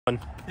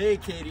Hey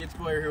Katie, it's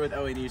Blair here with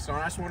LA Nissan.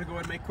 I just want to go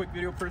ahead and make a quick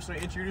video personally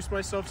introduce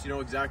myself so you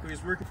know exactly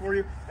who's working for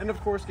you, and of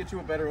course get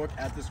you a better look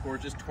at this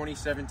gorgeous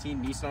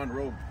 2017 Nissan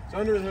Rogue. So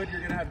under the hood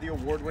you're going to have the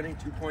award-winning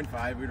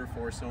 2.5 liter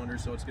 4-cylinder,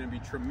 so it's going to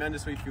be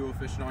tremendously fuel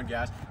efficient on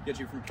gas, get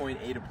you from point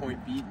A to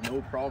point B,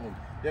 no problem.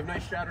 You have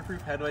nice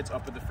shatterproof headlights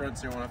up at the front,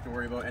 so you won't have to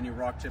worry about any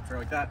rock chips or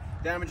like that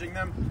damaging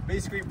them.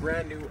 Basically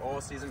brand new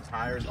all-season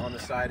tires on the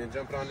side, and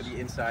jumping onto the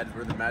inside is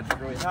where the magic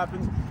really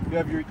happens. You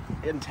have your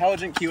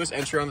intelligent keyless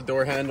entry on the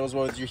door handle, as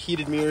well as your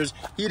heated mirrors,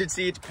 heated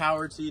seats,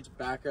 powered seats,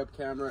 backup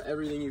camera,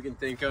 everything you can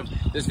think of.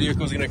 This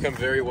vehicle is going to come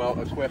very well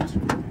equipped.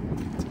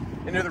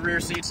 Into the rear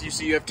seats, you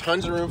see you have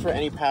tons of room for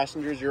any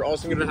passengers. You're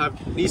also going to have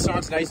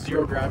Nissan's nice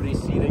zero gravity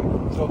seating.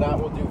 So that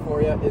will do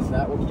for you is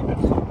that will keep it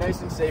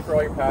nice and safe for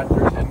all your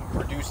passengers and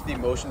reduce the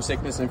motion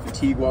sickness and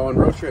fatigue while on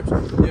road trips.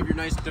 You have your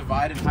nice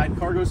divide and hide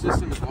cargo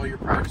system, as well as your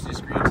privacy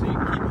screen, so you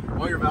can keep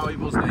all your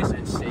valuables nice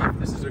and safe.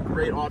 This is a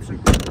great option.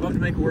 I'd love to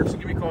make it work, so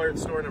give me a call here at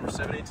the store, number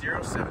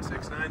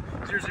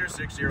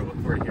 780-769-0060. Look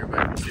forward to hearing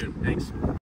back from you soon. Thanks.